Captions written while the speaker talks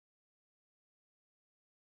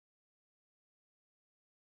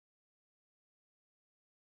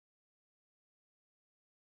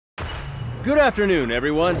Good afternoon,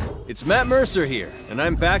 everyone. It's Matt Mercer here, and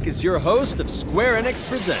I'm back as your host of Square Enix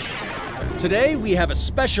Presents. Today, we have a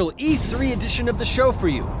special E3 edition of the show for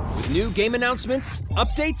you, with new game announcements,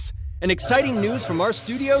 updates, and exciting news from our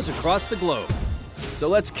studios across the globe. So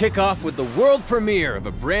let's kick off with the world premiere of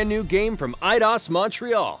a brand new game from Eidos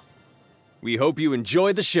Montreal. We hope you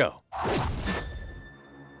enjoy the show.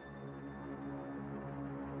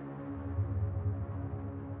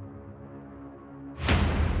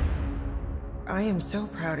 I am so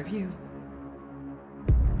proud of you.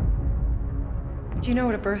 Do you know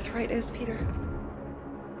what a birthright is, Peter?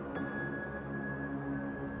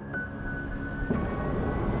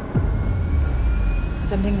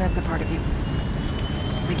 Something that's a part of you.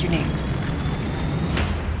 Like your name.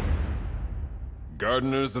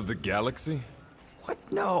 Gardeners of the Galaxy? What?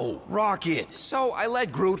 No, Rocket. So I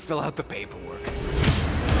let Groot fill out the paperwork.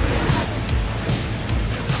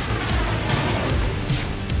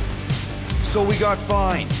 So we got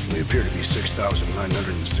fined. We appear to be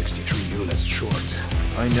 6,963 units short.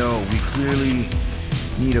 I know, we clearly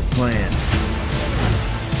need a plan.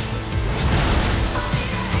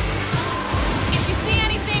 If you see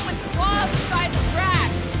anything with claws the size of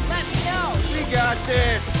Drax, let me know. We got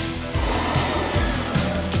this.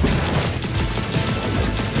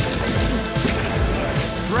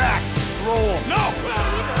 Drax, throw him. No!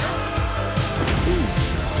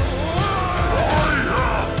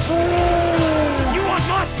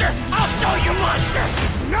 Monster! I'll show you, monster!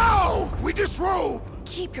 No! We disrobe!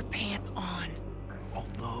 Keep your pants on.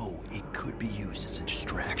 Although it could be used as a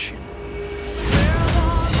distraction.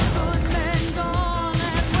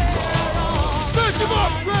 Smash him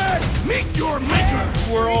up, Drax! Meet your maker!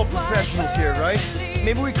 We're all professionals here, right?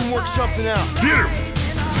 Maybe we can work something out. Peter!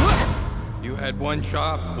 You had one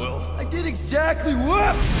job, Quill. I did exactly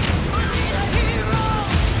what?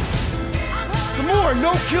 Gamora,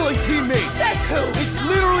 no killing teammates! That's who! It's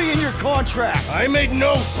literally in your contract! I made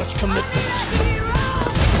no such commitments.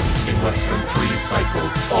 In less than 3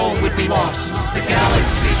 cycles, all would be lost. The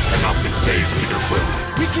galaxy cannot be saved, Peter Quill.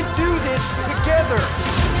 We can do this together!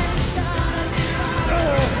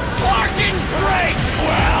 Fucking great,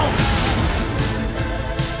 Quill!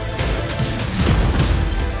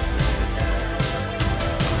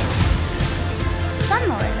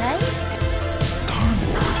 Star-Lord, right? It's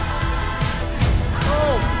Star-Lord.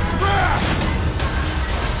 Oh, crap!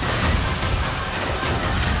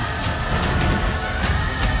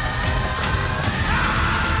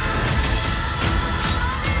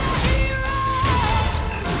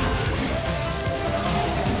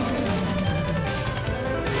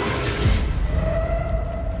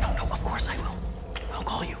 No, of course I will. I'll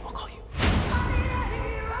call you.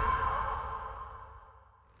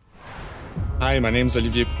 Hi, my name is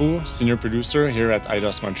Olivier Proux, senior producer here at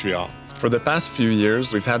Eidos Montreal. For the past few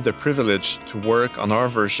years, we've had the privilege to work on our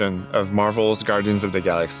version of Marvel's Guardians of the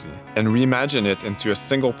Galaxy and reimagine it into a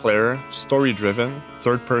single-player, story-driven,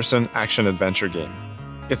 third-person action-adventure game.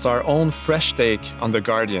 It's our own fresh take on the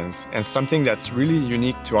Guardians, and something that's really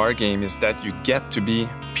unique to our game is that you get to be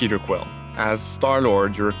Peter Quill. As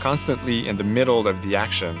Star-Lord, you're constantly in the middle of the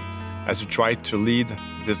action as you try to lead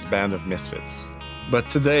this band of misfits. But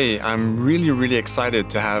today, I'm really excited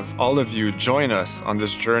to have all of you join us on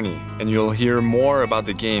this journey, and you'll hear more about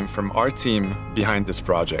the game from our team behind this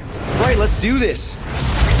project. Right, let's do this!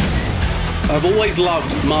 I've always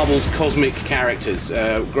loved Marvel's cosmic characters.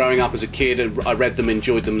 Growing up as a kid, I read them,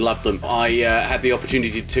 enjoyed them, loved them. I had the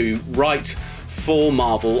opportunity to write for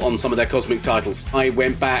Marvel on some of their cosmic titles. I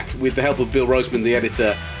went back with the help of Bill Roseman, the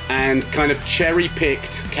editor, and kind of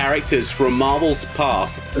cherry-picked characters from Marvel's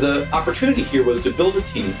past. The opportunity here was to build a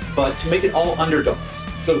team, but to make it all underdogs,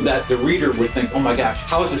 so that the reader would think, oh my gosh,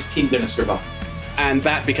 how is this team going to survive? And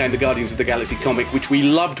that became the Guardians of the Galaxy comic, which we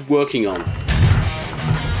loved working on.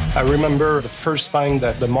 I remember the first time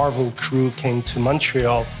that the Marvel crew came to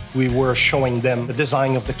Montreal, we were showing them the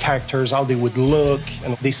design of the characters, how they would look,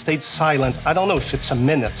 and they stayed silent. I don't know if it's a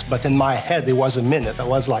minute, but in my head it was a minute. I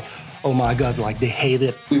was like, oh my God, like they hate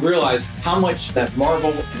it. We realized how much that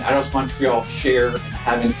Marvel and Eidos Montreal share and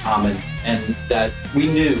have in common, and that we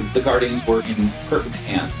knew the Guardians were in perfect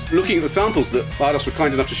hands. Looking at the samples that Eidos were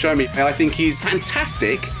kind enough to show me, I think he's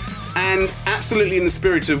fantastic and absolutely in the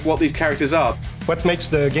spirit of what these characters are. What makes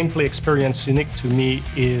the gameplay experience unique to me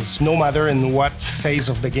is no matter in what phase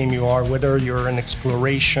of the game you are, whether you're in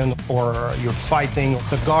exploration or you're fighting,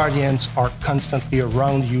 the Guardians are constantly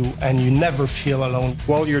around you and you never feel alone.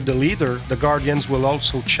 While you're the leader, the Guardians will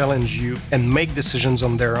also challenge you and make decisions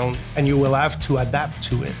on their own, and you will have to adapt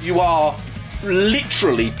to it. You are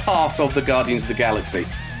literally part of the Guardians of the Galaxy.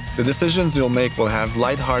 The decisions you'll make will have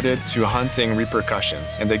lighthearted to haunting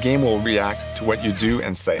repercussions, and the game will react to what you do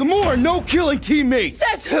and say. Gamora, no killing teammates!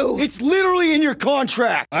 Says who? It's literally in your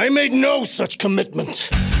contract! I made no such commitment.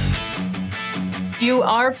 You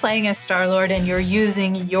are playing as Star-Lord and you're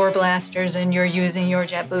using your blasters and you're using your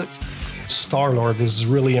jet boots. Star-Lord is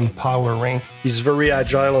really empowering. He's very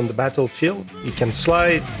agile on the battlefield. He can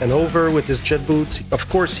slide and over with his jet boots. Of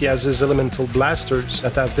course, he has his elemental blasters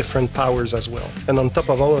that have different powers as well. And on top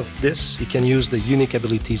of all of this, he can use the unique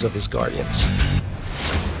abilities of his Guardians.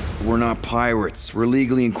 We're not pirates. We're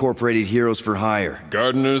legally incorporated heroes for hire.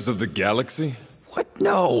 Gardeners of the Galaxy? What?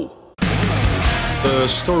 No! The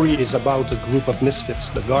story is about a group of misfits,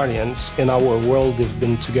 the Guardians. In our world, they've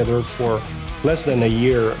been together for less than a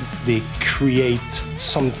year. They create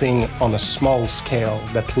something on a small scale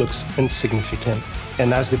that looks insignificant.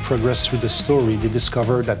 And as they progress through the story, they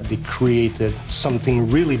discover that they created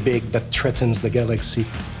something really big that threatens the galaxy.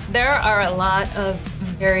 There are a lot of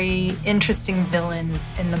very interesting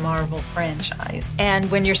villains in the Marvel franchise. And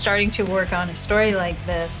when you're starting to work on a story like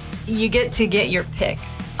this, you get to get your pick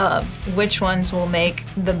of which ones will make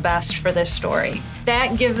the best for this story.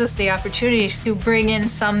 That gives us the opportunity to bring in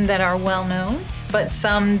some that are well known, but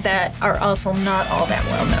some that are also not all that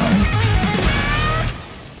well known.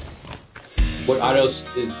 What Eidos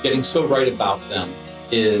is getting so right about them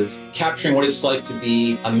is capturing what it's like to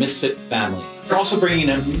be a misfit family. They're also bringing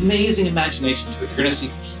an amazing imagination to it. You're going to see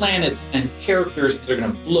planets and characters that are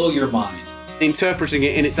going to blow your mind. Interpreting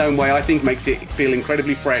it in its own way, I think, makes it feel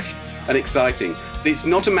incredibly fresh and exciting. It's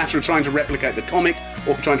not a matter of trying to replicate the comic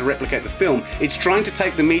or trying to replicate the film. It's trying to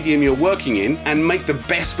take the medium you're working in and make the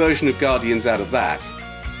best version of Guardians out of that.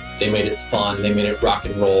 They made it fun. They made it rock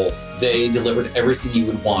and roll. They delivered everything you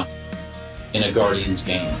would want in a Guardians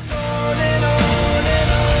game.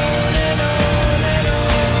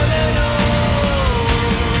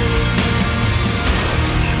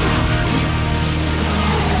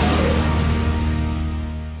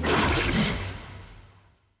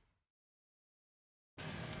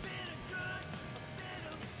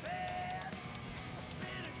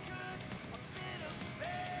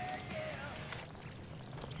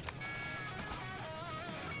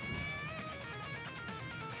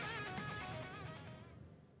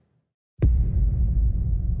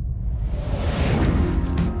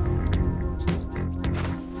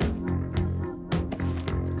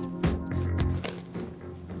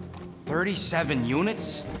 $37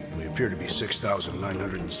 units? We appear to be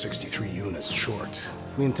 6,963 units short.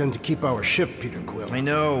 If we intend to keep our ship, Peter Quill. I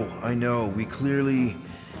know. We clearly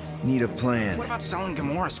need a plan. What about selling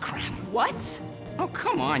Gamora's crap? What? Oh,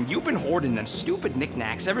 come on. You've been hoarding them stupid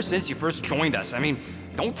knickknacks ever since you first joined us. I mean,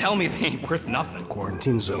 don't tell me they ain't worth nothing.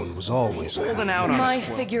 Quarantine zone was always holding out on us. My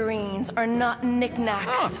figurines are not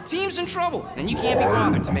knickknacks. Team's in trouble, and you can't be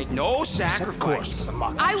bothered to make no sacrifice.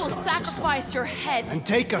 I will sacrifice your head. And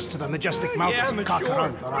take us to the majestic mountains of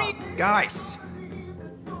Kakarantara. Guys,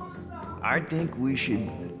 I think we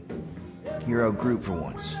should hear out Groot for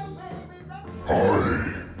once.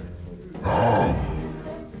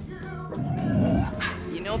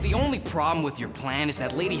 You know, the only problem with your plan is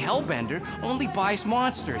that Lady Hellbender only buys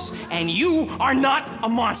monsters, and you are not a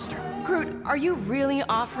monster. Groot, are you really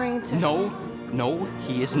offering to... No,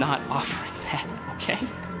 he is not offering that, okay?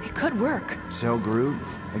 It could work. Tell Groot?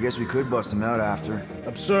 I guess we could bust him out after.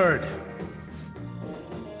 Absurd.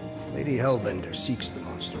 Lady Hellbender seeks the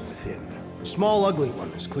monster within. The small, ugly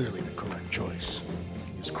one is clearly the correct choice.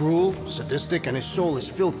 He is cruel, sadistic, and his soul is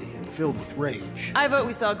filthy and filled with rage. I vote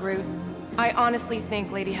we sell Groot. I honestly think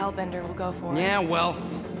Lady Hellbender will go for it. Yeah, well,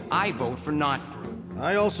 I vote for not Groot.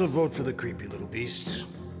 I also vote for the creepy little beast.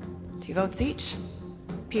 2 votes each.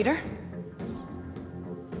 Peter?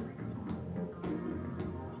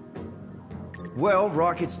 Well,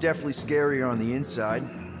 Rocket's definitely scarier on the inside.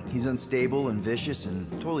 He's unstable and vicious and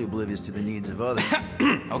totally oblivious to the needs of others.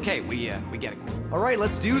 Okay, we get it. All right,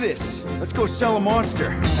 let's do this. Let's go sell a monster.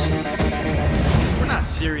 We're not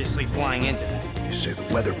seriously flying into that. You say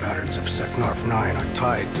the weather patterns of Seknarf 9 are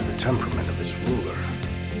tied to the temperament of its ruler.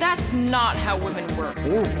 That's not how women work.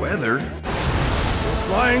 Or weather. We're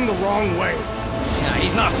flying the wrong way. Nah,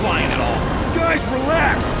 he's not flying at all. Guys,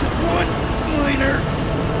 relax. Just one minor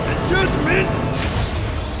adjustment.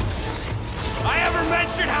 I ever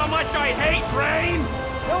mentioned how much I hate rain?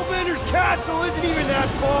 Hellbender's castle isn't even that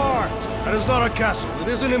far. That is not a castle. It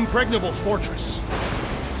is an impregnable fortress.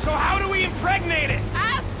 So how do we impregnate it?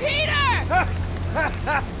 Ask Peter!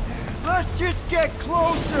 Let's just get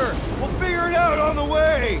closer. We'll figure it out on the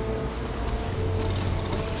way.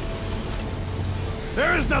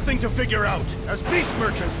 There is nothing to figure out. As beast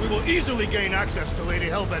merchants, we will easily gain access to Lady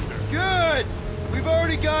Hellbender. Good. We've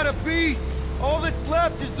already got a beast! All that's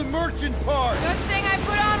left is the merchant part! Good thing I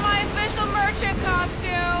put on my official merchant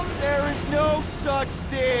costume! There is no such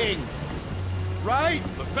thing! Right?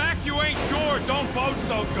 The fact you ain't sure don't bode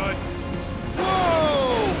so good.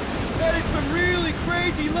 Whoa! That is some really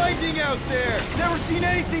crazy lightning out there! Never seen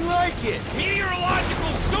anything like it!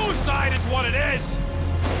 Meteorological suicide is what it is!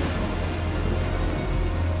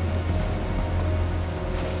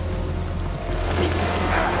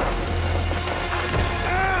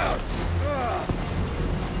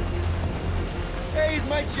 Hey, is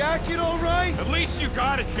my jacket all right? At least you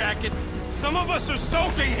got a jacket. Some of us are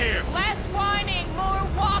soaking here. Less whining, more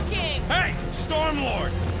walking! Hey,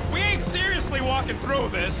 Stormlord! We ain't seriously walking through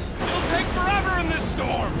this. It'll take forever in this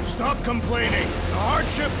storm. Stop complaining. The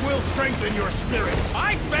hardship will strengthen your spirit.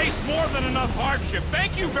 I face more than enough hardship.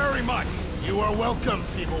 Thank you very much. You are welcome,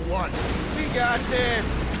 Feeble One. We got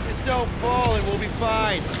this. Just don't fall and we'll be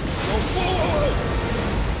fine. Oh, whoa!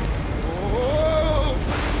 Whoa!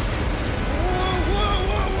 Whoa,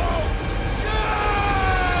 whoa, whoa!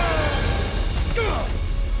 Ah!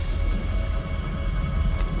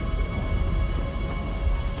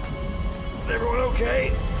 Everyone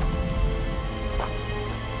okay?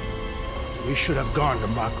 We should have gone to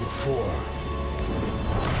Maku 4.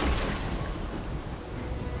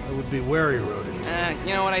 I would be wary, rodent.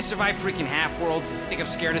 You know what? I survived freaking Half-World. I think I'm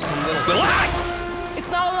scared of some little... It's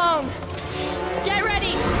not alone! Get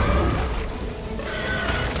ready!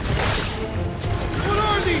 What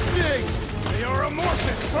are these things? They are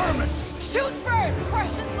amorphous vermin. Shoot first,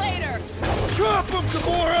 questions later! Drop them,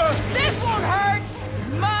 Gamora! This won't hurt!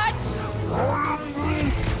 Much!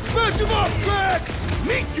 Smash them up, Drax!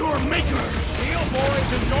 Meet your maker! Steel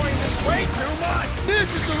Boy's enjoying this way too much. This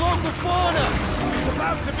is the local fauna! It's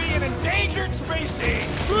about to be an endangered species.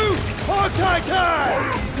 Groot! Hawkeye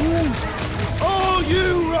time! Oh,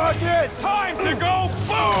 you, Rocket! Time to go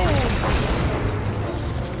boom!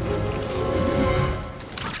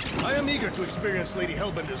 I am eager to experience Lady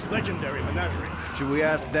Hellbender's legendary menagerie. Should we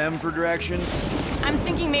ask them for directions? I'm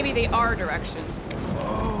thinking maybe they are directions.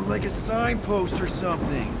 Oh, like a signpost or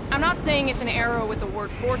something. I'm not saying it's an arrow with the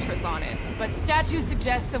word fortress on it, but statues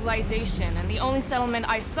suggest civilization, and the only settlement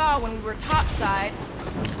I saw when we were topside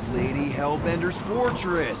was Lady Hellbender's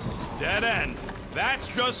fortress. Dead end. That's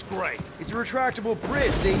just great. It's a retractable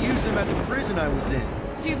bridge. They used them at the prison I was in.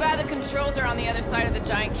 Too bad the controls are on the other side of the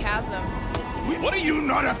giant chasm. What do you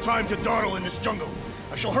not have time to dawdle in this jungle?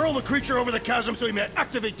 I shall hurl the creature over the chasm so he may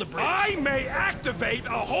activate the bridge. I may activate a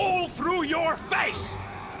hole through your face!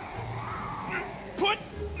 Put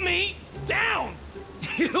me down!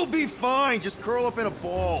 It'll be fine. Just curl up in a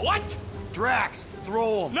ball. What? Drax,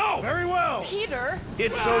 throw him. No! Very well. Peter?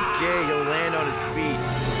 It's okay. He'll land on his feet.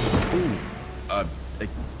 Ooh. I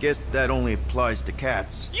guess that only applies to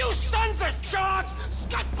cats. You sons of dogs!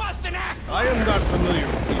 Scut-busting ass! I am not familiar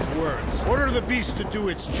with these words. Order the beast to do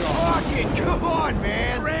its job. Rocket, come on,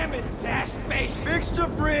 man! Ram it, dash face! Fix the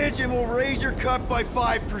bridge and we'll raise your cut by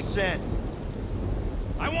 5%.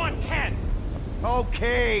 I want 10.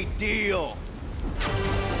 Okay, deal.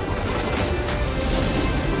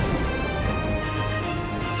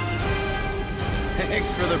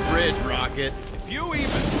 Thanks for the bridge, Rocket. If you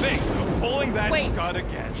even think of pulling that scud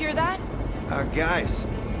again. Hear that? Guys.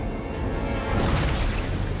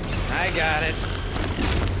 I got it.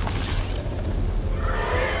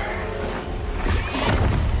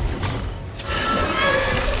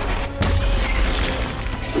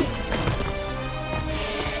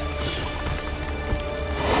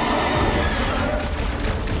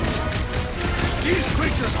 These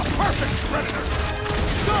creatures are perfect predators.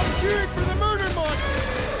 Stop cheering for the murder monster!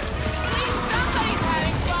 At least somebody's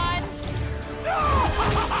having fun!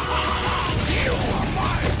 You are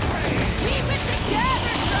my prey. Keep it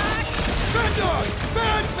together, Doc! Bad dog!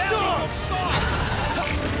 Bad dog!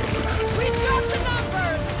 We've got the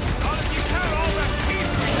numbers! Not if you count all that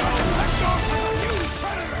teeth we got. That dog was a huge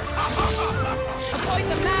predator. Avoid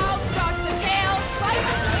the mouth, dodge the tail, slice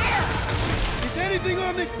the hair! Is anything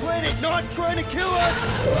on this planet not trying to kill us?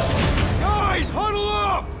 Guys, huddle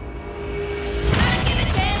up!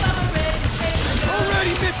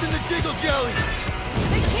 Already missing the jiggle jellies!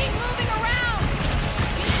 They keep moving around!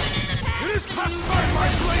 It is past time, my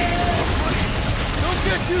blade! Don't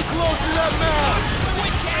get too close to that mouth!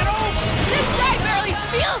 This guy barely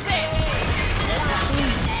feels it!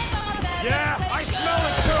 Yeah, I smell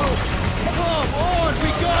it too! Come on,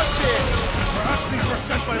 we got this! Perhaps these were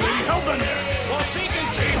sent by Lady Hellbender. Well, she can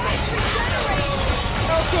keep them.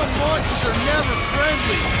 How come monsters are never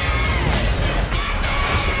friendly?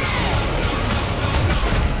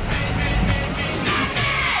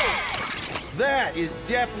 that is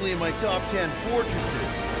definitely in my top 10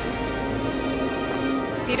 fortresses.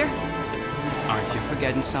 Peter? Aren't you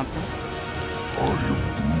forgetting something?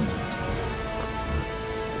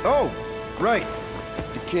 Oh, right.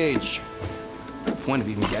 The cage. The point of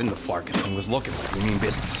even getting the Flarkin thing was looking like we mean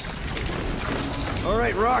business. All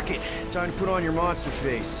right, Rocket. Time to put on your monster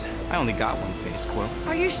face. I only got one face, Quill.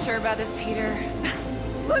 Are you sure about this, Peter?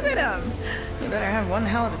 Look at him. You better have one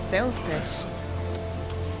hell of a sales pitch.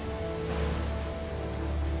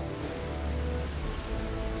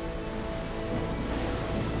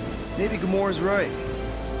 Maybe Gamora's right.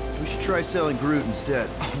 We should try selling Groot instead.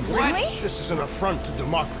 What? Really? This is an affront to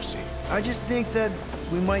democracy. I just think that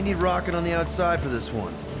we might need Rocket on the outside for this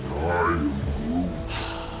one.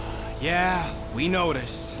 Yeah, we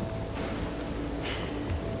noticed.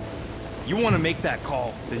 You want to make that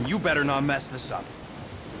call, then you better not mess this up.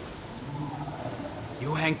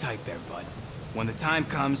 You hang tight there, bud. When the time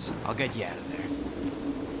comes, I'll get you out of there.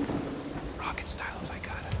 Rocket style if I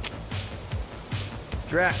gotta.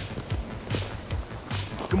 Drac.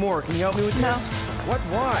 Gamora, can you help me with this? What?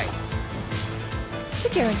 Why? To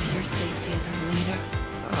guarantee your safety as our leader.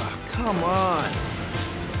 Ah, come on.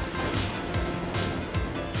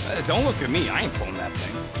 Don't look at me, I ain't pulling that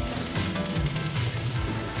thing.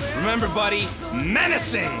 Remember, buddy,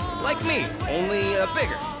 menacing! Like me, only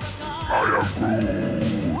bigger.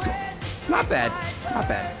 Not bad, not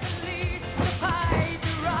bad.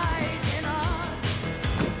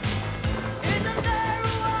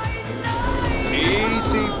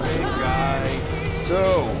 Easy, big guy.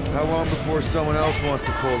 So, how long before someone else wants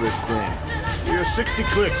to pull this thing? You're 60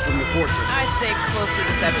 clicks from the fortress. I'd say closer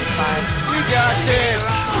to 75. We got this!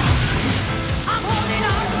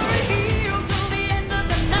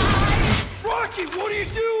 Rocky, what are you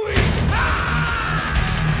doing?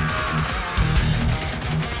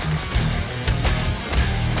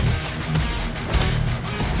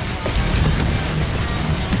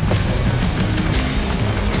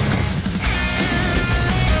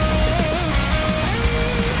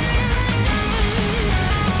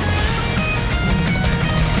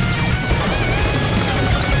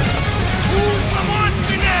 Who's the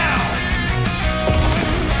monster now?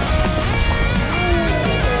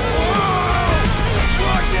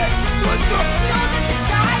 Rocket, what the?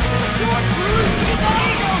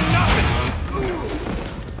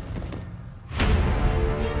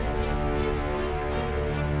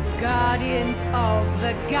 Guardians of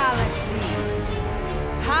the Galaxy.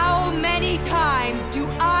 How many times do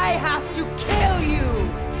I have to kill you?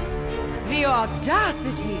 The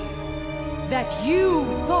audacity that you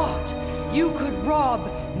thought you could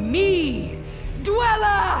rob me.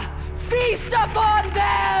 Dweller, feast upon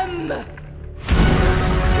them!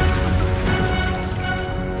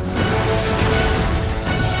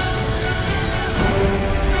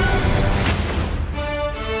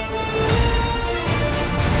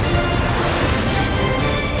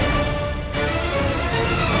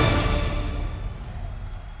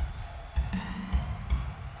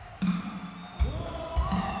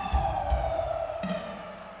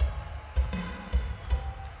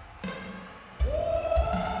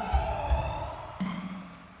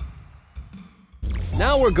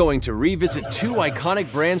 Now we're going to revisit two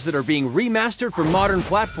iconic brands that are being remastered for modern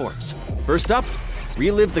platforms. First up,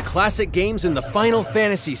 relive the classic games in the Final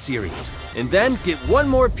Fantasy series, and then get one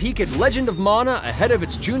more peek at Legend of Mana ahead of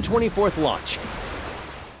its June 24th launch.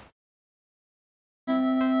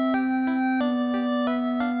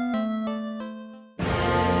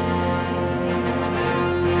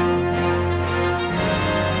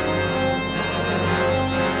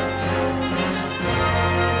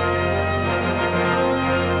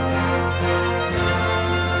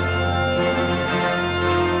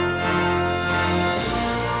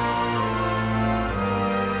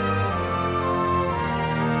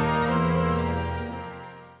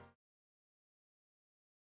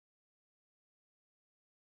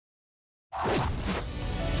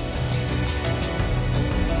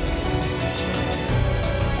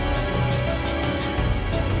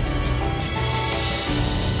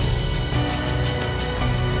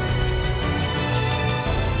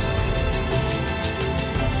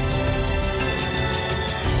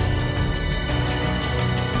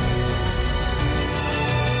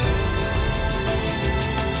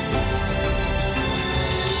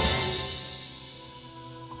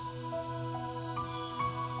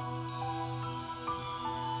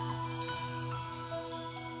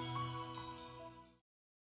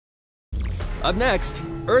 Up next,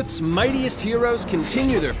 Earth's mightiest heroes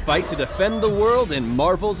continue their fight to defend the world in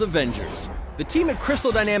Marvel's Avengers. The team at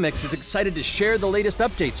Crystal Dynamics is excited to share the latest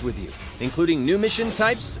updates with you, including new mission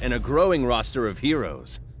types and a growing roster of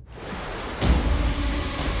heroes.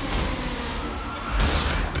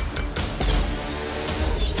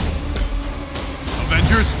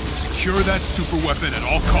 Avengers, secure that super weapon at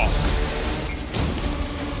all costs.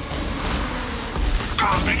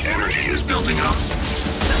 Cosmic energy is building up.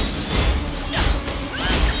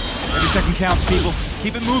 Every second counts, people.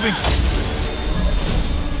 Keep it moving.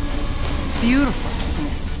 It's beautiful, isn't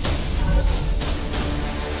it?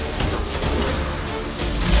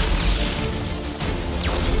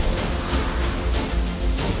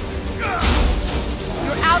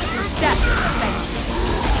 You're out of your depth, Avengers.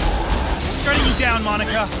 Shutting you down,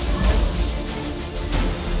 Monica.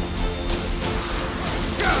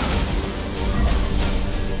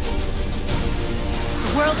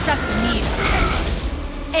 The world doesn't need Avengers.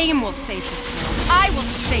 AIM will save this world. I will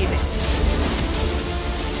save it.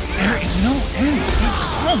 There is no end to these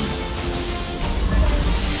clones.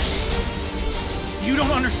 You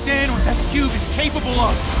don't understand what that cube is capable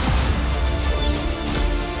of.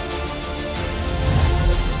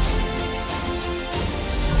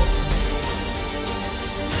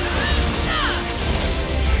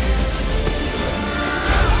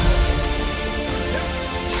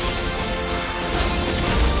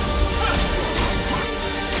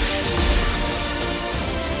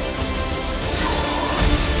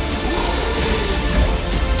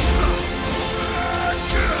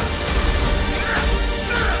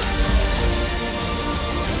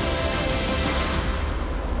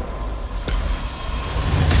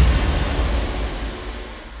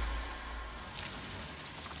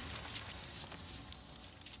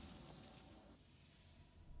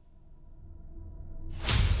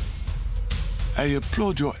 I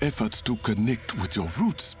applaud your efforts to connect with your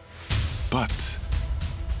roots, but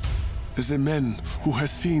as a man who has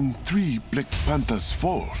seen 3 Black Panthers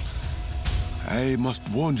fall, I must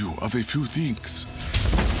warn you of a few things.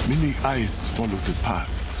 Many eyes follow the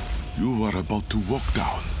path you are about to walk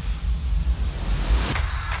down.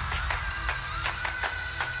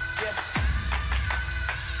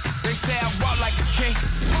 They say I walk like a king,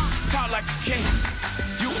 talk like a king.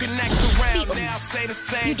 You can act around now, say the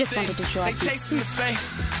same. You just wanted to show off your suit.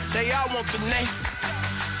 They all want the name,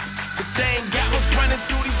 but they ain't got what's running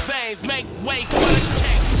through these veins. Make way for the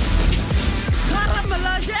king.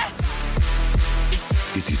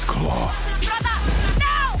 It is Claw. Brother,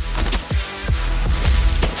 no!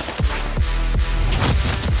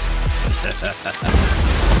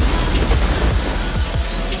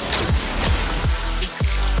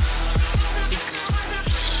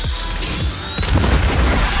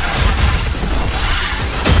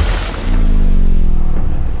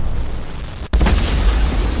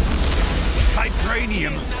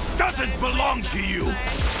 Vibranium doesn't belong to you!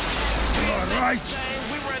 You are right.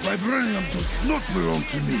 Vibranium does not belong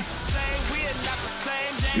to me.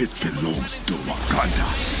 It belongs to Wakanda.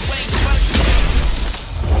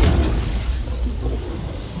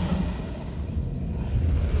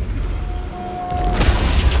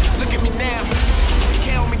 Look at me now, they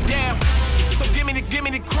can't hold me down. So give me the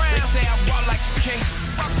crown. They say I walk like a king,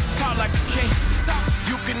 talk like a king.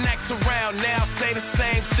 You can act around now, say the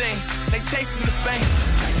same thing. They chasing the fame,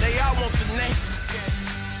 they all want the name,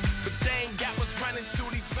 but they ain't got what's running through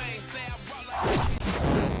these veins. Say I walk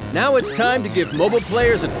like. Now it's time to give mobile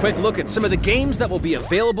players a quick look at some of the games that will be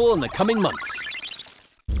available in the coming months.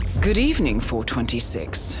 Good evening,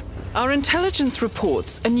 426. Our intelligence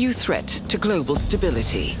reports a new threat to global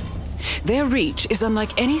stability. Their reach is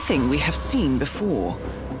unlike anything we have seen before.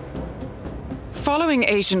 Following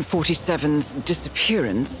Agent 47's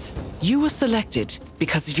disappearance, you were selected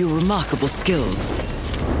because of your remarkable skills.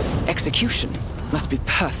 Execution must be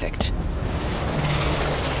perfect.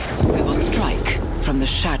 We will strike from the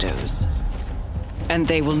shadows, and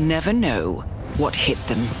they will never know what hit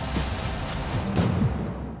them.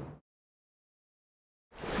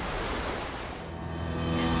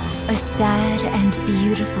 A sad and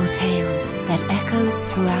beautiful tale that echoes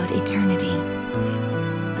throughout eternity.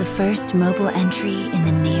 The first mobile entry in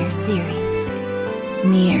the NieR series,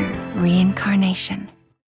 NieR Reincarnation.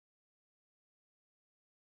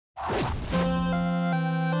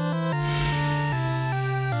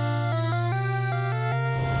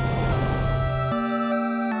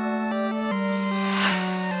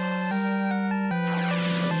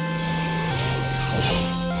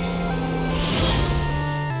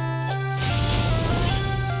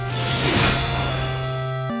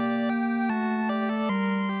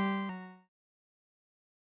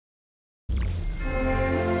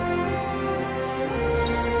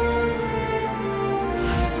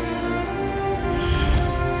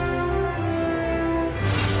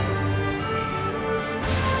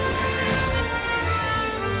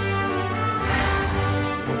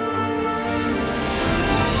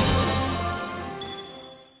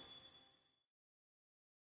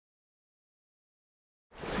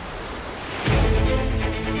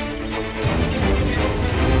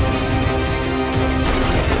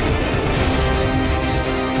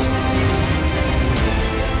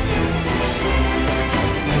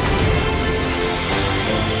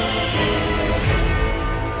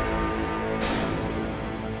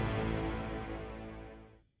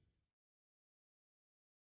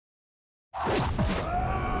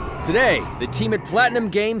 Today, the team at Platinum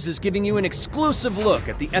Games is giving you an exclusive look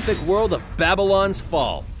at the epic world of Babylon's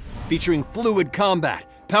Fall, featuring fluid combat,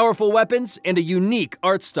 powerful weapons, and a unique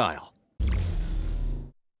art style.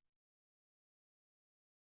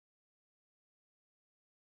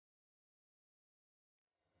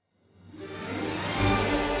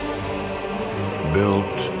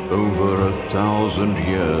 Built over 1,000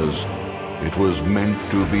 years, it was meant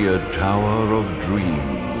to be a tower of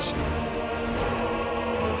dreams.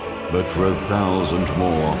 But for 1,000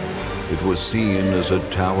 more, it was seen as a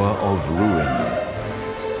tower of ruin.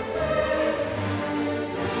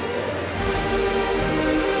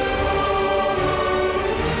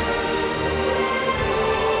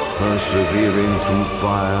 Persevering through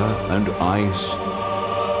fire and ice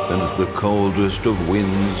and the coldest of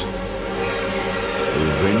winds,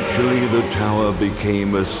 eventually the tower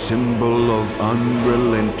became a symbol of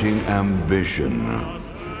unrelenting ambition.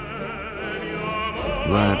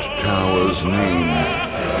 That tower's name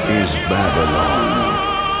is Babylon.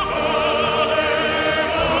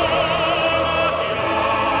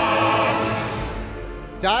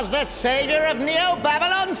 Does the savior of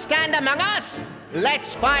Neo-Babylon stand among us?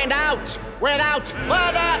 Let's find out without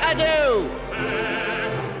further ado!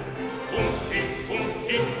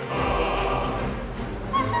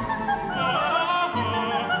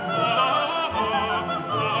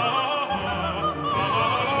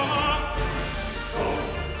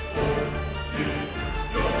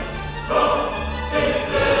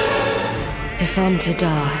 If I'm to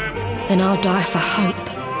die, then I'll die for hope,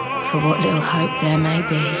 for what little hope there may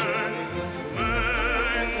be.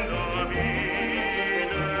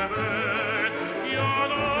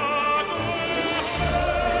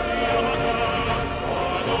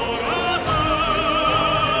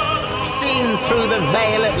 Seen through the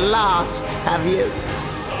veil at last, have you?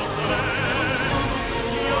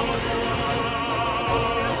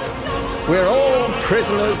 We're all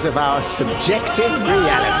prisoners of our subjective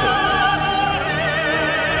reality.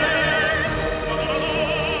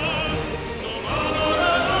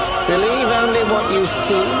 Believe only what you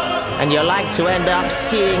see, and you're like to end up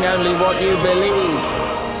seeing only what you believe.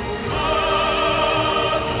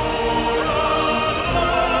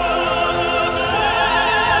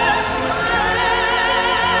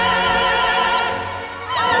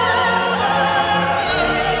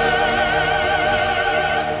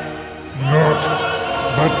 Not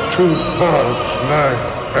but two paths lie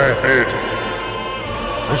ahead.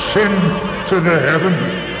 Ascend to the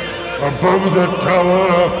heavens above the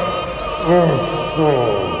tower, or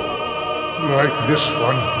fall like this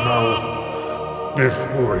one now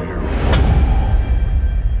before you.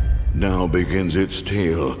 Now begins its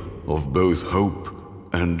tale of both hope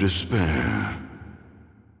and despair.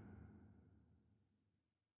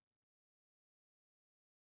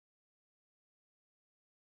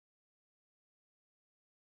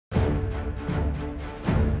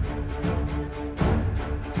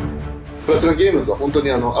プラチナゲームズは本当に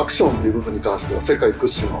アクションという部分に関しては世界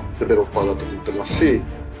屈指のデベロッパーだと思ってますし、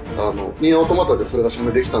ニーアオートマタでそれが証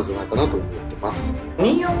明できたんじゃないかなと思ってます。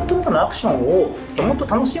ニーアオートマタのアクションをもっと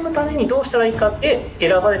楽しむためにどうしたらいいかで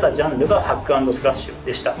選ばれたジャンルがハック&スラッシュ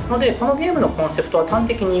でしたので、このゲームのコンセプトは端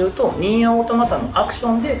的に言うとニーアオートマタのアクシ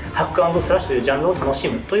ョンでハック&スラッシュというジャンルを楽し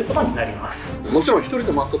むということになります。もちろん1人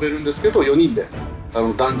でも遊べるんですけど、4人で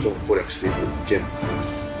ダンジョンを攻略していくゲームになりま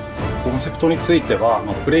す。コンセプトについては、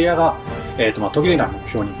プレイヤーが途切れない目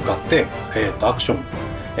標に向かって、アクション、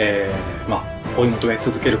追い求め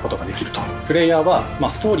続けることができると。プレイヤーは、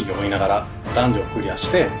ストーリーを追いながらダンジョンをクリアし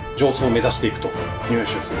て上層を目指していくと。入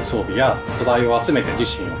手する装備や素材を集めて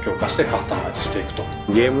自身を強化してカスタマイズしていくと。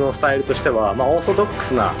ゲームのスタイルとしては、オーソドック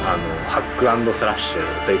スなハック&スラッシ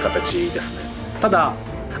ュという形ですね。ただ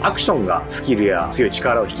アクションがスキルや強い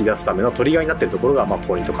力を引き出すためのトリガーになっているところが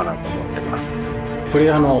ポイントかなと思っています。プレイ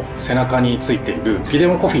ヤーの背中についているギデ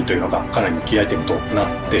オンコフィーというのがかなりのキーアイテムとなっ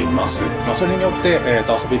ています。それによって、遊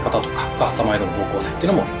び方とかカスタマイズの方向性ってい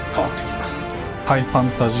うのも変わってきます。ハイファン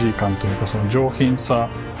タジー感というか、その上品さ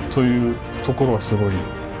というところはすごい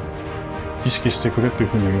意識してくれという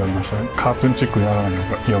ふうに言われましたね。カートゥーンチックにやらないよ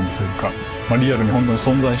うにというか、リアルに本当に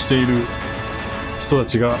存在している人た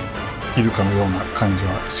ちがいるかのような感じ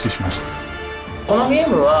は意識しました。このゲー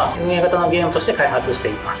ムは運営型のゲームとして開発して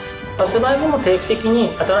います。発売後も定期的に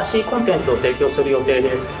新しいコンテンツを提供する予定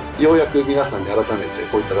です。ようやく皆さんに改めて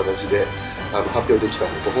こういった形で発表できた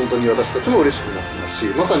こと、本当に私たちも嬉しく思ってますし、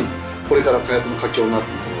まさにこれから開発の佳境になって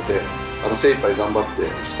いくので、精一杯頑張ってい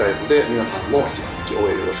きたいので、皆さんも引き続き応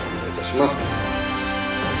援よろしくお願いいたします。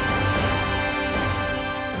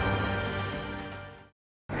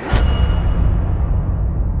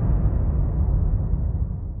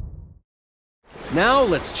Now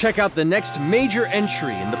let's check out the next major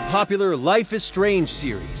entry in the popular Life is Strange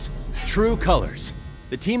series, True Colors.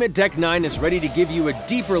 The team at Deck 9 is ready to give you a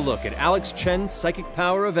deeper look at Alex Chen's psychic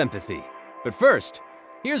power of empathy. But first,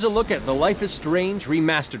 here's a look at the Life is Strange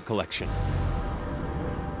Remastered collection.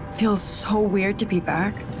 Feels so weird to be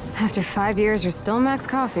back. After 5 years, you're still Max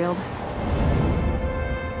Caulfield.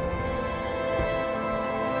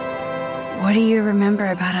 What do you remember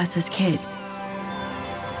about us as kids?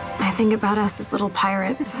 I think about us as little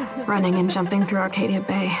pirates, running and jumping through Arcadia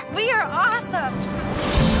Bay. We are awesome!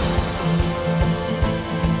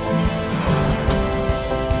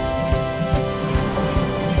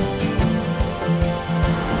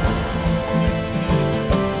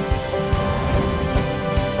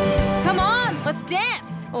 Come on, let's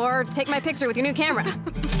dance! Or take my picture with your new camera.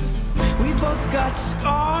 We both got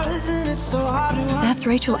scars and it's so hard to That's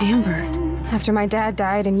Rachel Amber. After my dad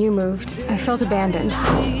died and you moved, I felt abandoned.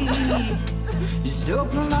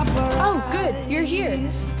 Oh, good, you're here.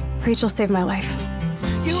 Rachel saved my life.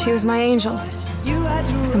 She was my angel.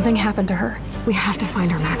 Something happened to her. We have to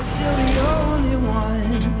find her, Max.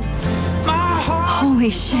 Holy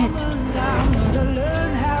shit.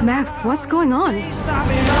 Max, what's going on?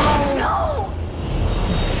 No!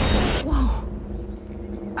 Whoa.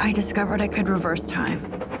 I discovered I could reverse time.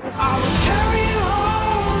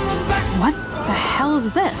 What the hell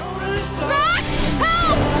is this? Max,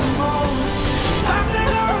 help!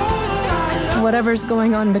 Whatever's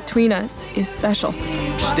going on between us is special.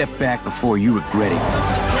 Step back before you regret it.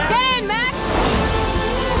 Get in, Max!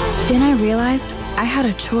 Then I realized I had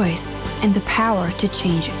a choice and the power to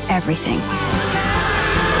change everything.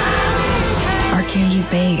 Arcadia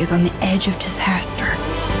Bay is on the edge of disaster.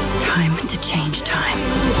 Time to change time.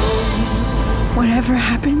 Whatever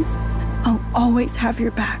happens, I'll always have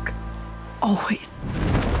your back. Always.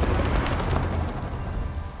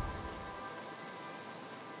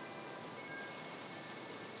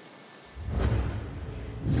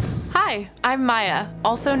 Hi, I'm Maya,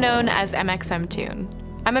 also known as MXMTune.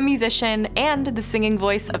 I'm a musician and the singing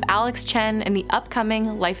voice of Alex Chen in the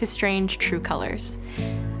upcoming Life is Strange True Colors.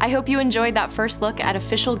 I hope you enjoyed that first look at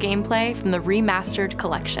official gameplay from the remastered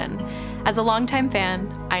collection. As a longtime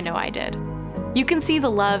fan, I know I did. You can see the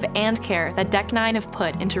love and care that Deck 9 have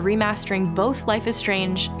put into remastering both Life is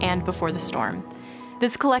Strange and Before the Storm.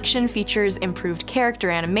 This collection features improved character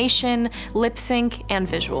animation, lip sync, and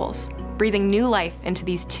visuals, breathing new life into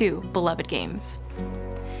these two beloved games.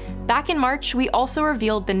 Back in March, we also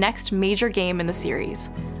revealed the next major game in the series,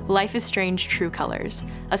 Life is Strange True Colors,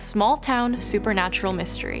 a small-town supernatural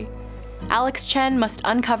mystery. Alex Chen must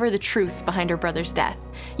uncover the truth behind her brother's death,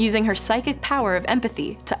 using her psychic power of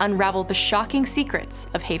empathy to unravel the shocking secrets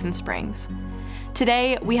of Haven Springs.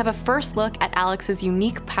 Today, we have a first look at Alex's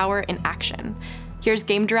unique power in action. Here's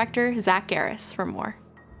game director Zach Garris for more.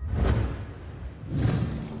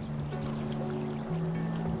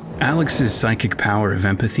 Alex's psychic power of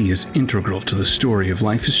empathy is integral to the story of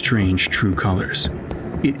Life is Strange True Colors.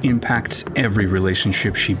 It impacts every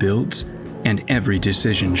relationship she builds and every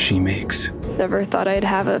decision she makes. Never thought I'd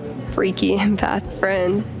have a freaky empath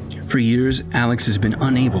friend. For years, Alex has been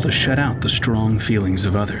unable to shut out the strong feelings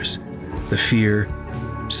of others, the fear,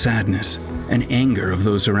 sadness, and anger of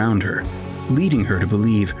those around her, leading her to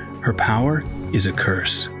believe her power is a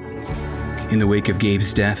curse. In the wake of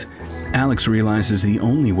Gabe's death, Alex realizes the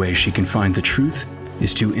only way she can find the truth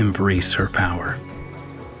is to embrace her power.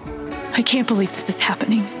 I can't believe this is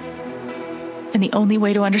happening. And the only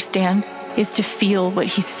way to understand is to feel what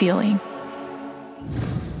he's feeling.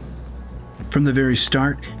 From the very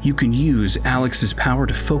start, you can use Alex's power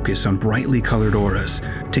to focus on brightly colored auras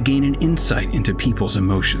to gain an insight into people's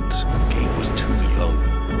emotions. Gabe was too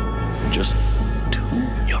young. Just too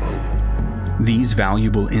young. These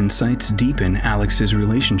valuable insights deepen Alex's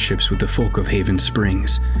relationships with the folk of Haven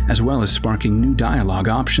Springs, as well as sparking new dialogue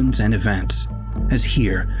options and events, as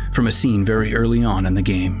here from a scene very early on in the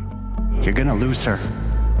game. You're gonna lose her.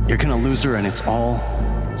 You're gonna lose her, and it's all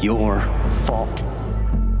your fault.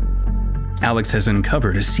 Alex has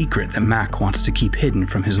uncovered a secret that Mac wants to keep hidden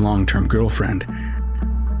from his long-term girlfriend.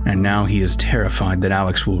 And now he is terrified that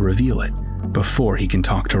Alex will reveal it before he can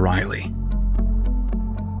talk to Riley.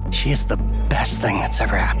 She is the best thing that's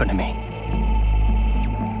ever happened to me.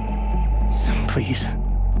 So please,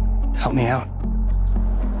 help me out.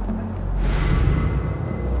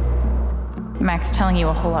 Mac's telling you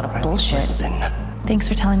a whole lot of bullshit. Listen. Thanks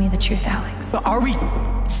for telling me the truth, Alex. Are we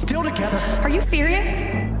still together? Are you serious?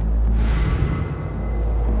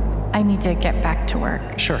 I need to get back to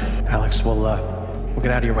work. Sure, Alex, we'll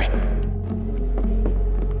get out of your way.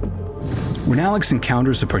 When Alex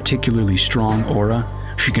encounters a particularly strong aura,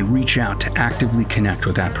 she can reach out to actively connect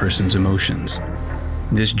with that person's emotions.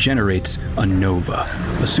 This generates a nova,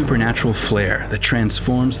 a supernatural flare that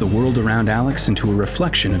transforms the world around Alex into a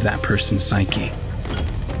reflection of that person's psyche.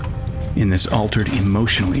 In this altered,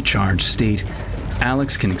 emotionally charged state,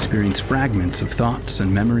 Alex can experience fragments of thoughts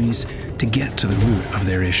and memories to get to the root of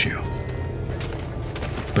their issue.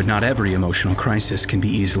 But not every emotional crisis can be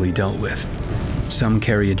easily dealt with. Some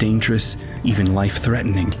carry a dangerous, even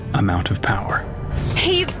life-threatening amount of power.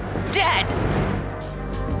 He's dead!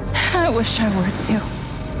 I wish I were too.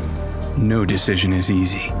 No decision is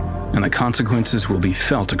easy, and the consequences will be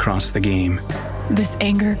felt across the game. This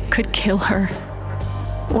anger could kill her.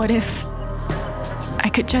 What if I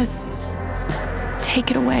could just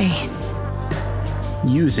take it away?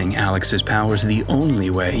 Using Alex's power is the only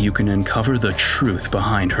way you can uncover the truth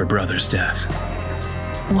behind her brother's death.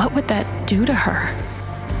 What would that do to her?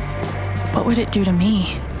 What would it do to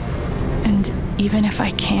me? And even if I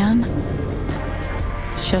can,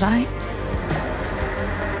 should I?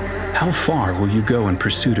 How far will you go in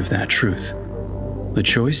pursuit of that truth? The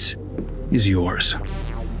choice is yours.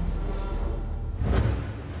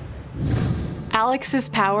 Alex's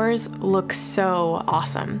powers look so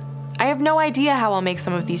awesome. I have no idea how I'll make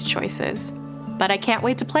some of these choices, but I can't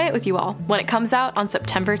wait to play it with you all when it comes out on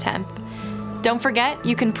September 10th. Don't forget,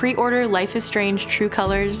 you can pre-order Life is Strange True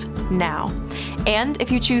Colors now. And if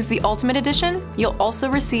you choose the Ultimate Edition, you'll also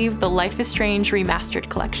receive the Life is Strange Remastered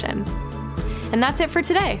Collection. And that's it for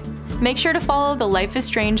today. Make sure to follow the Life is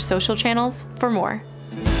Strange social channels for more.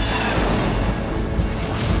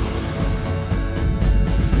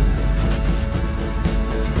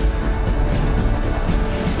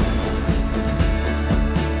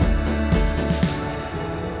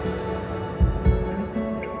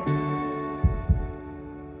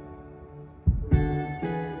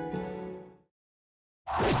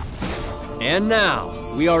 And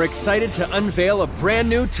now, we are excited to unveil a brand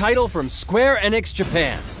new title from Square Enix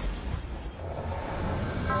Japan.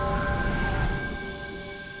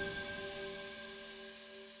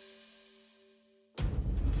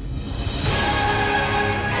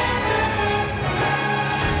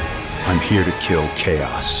 I'm here to kill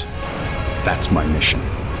Chaos. That's my mission.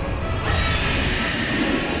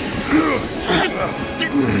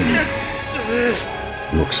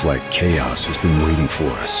 Looks like Chaos has been waiting for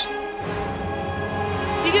us.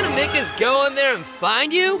 You gonna make us go in there and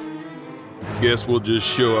find you? Guess we'll just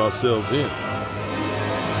show ourselves in.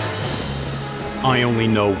 I only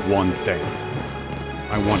know one thing.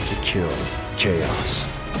 I want to kill Chaos.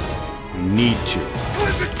 We need to.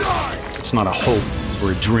 It's not a hope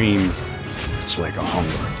or a dream. It's like a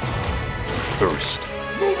hunger. Thirst.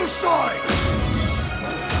 Move aside!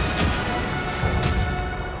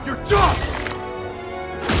 You're dust!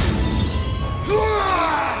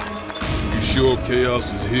 You sure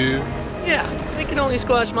Chaos is here? Yeah, they can only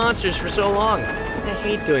squash monsters for so long. I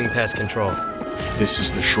hate doing pest control. This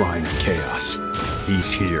is the Shrine of Chaos.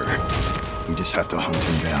 He's here. We just have to hunt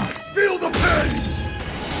him down. Feel the pain!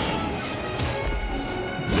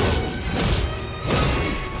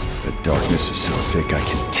 The darkness is so thick I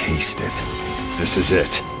can taste it. This is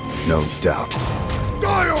it. No doubt.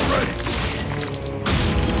 Die already!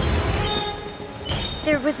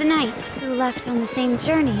 There was a knight who left on the same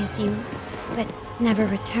journey as you, but never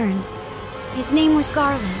returned. His name was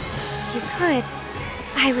Garland. If you could,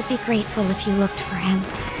 I would be grateful if you looked for him.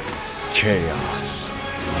 Chaos.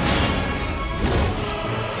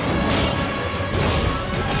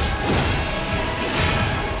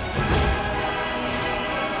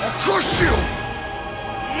 I'll crush you!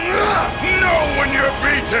 Know when you're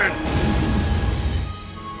beaten!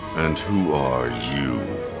 And who are you?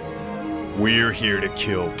 We're here to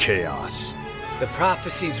kill Chaos. The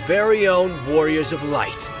prophecy's very own Warriors of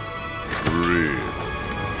Light. Real.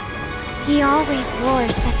 He always wore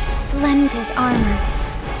such splendid armor,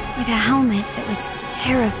 with a helmet that was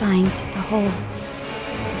terrifying to behold.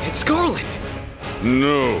 It's Garland!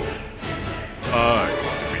 No. I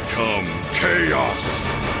become Chaos.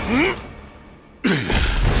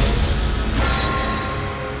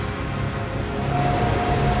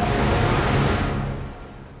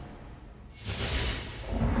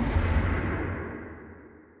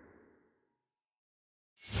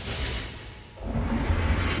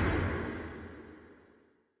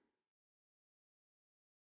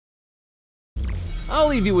 I'll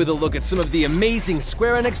leave you with a look at some of the amazing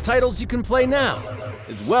Square Enix titles you can play now,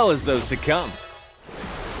 as well as those to come.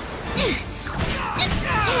 I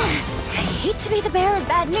hate to be the bearer of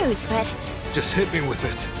bad news, but Just hit me with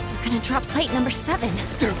it. we're gonna drop plate number 7.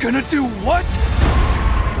 They're gonna do what?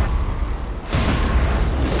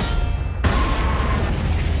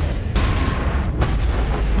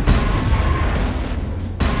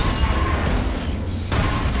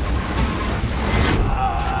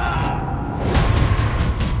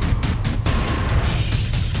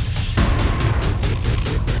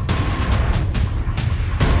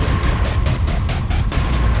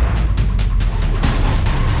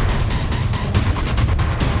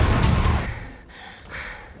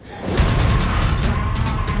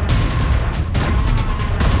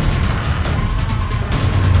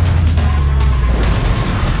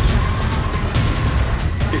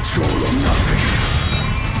 It's all or nothing.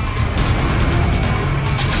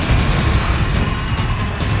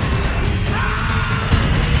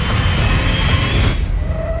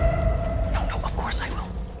 No, of course I will.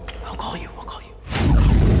 I'll call you.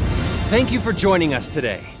 Thank you for joining us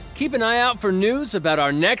today. Keep an eye out for news about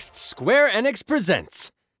our next Square Enix Presents.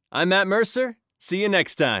 I'm Matt Mercer. See you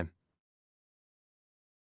next time.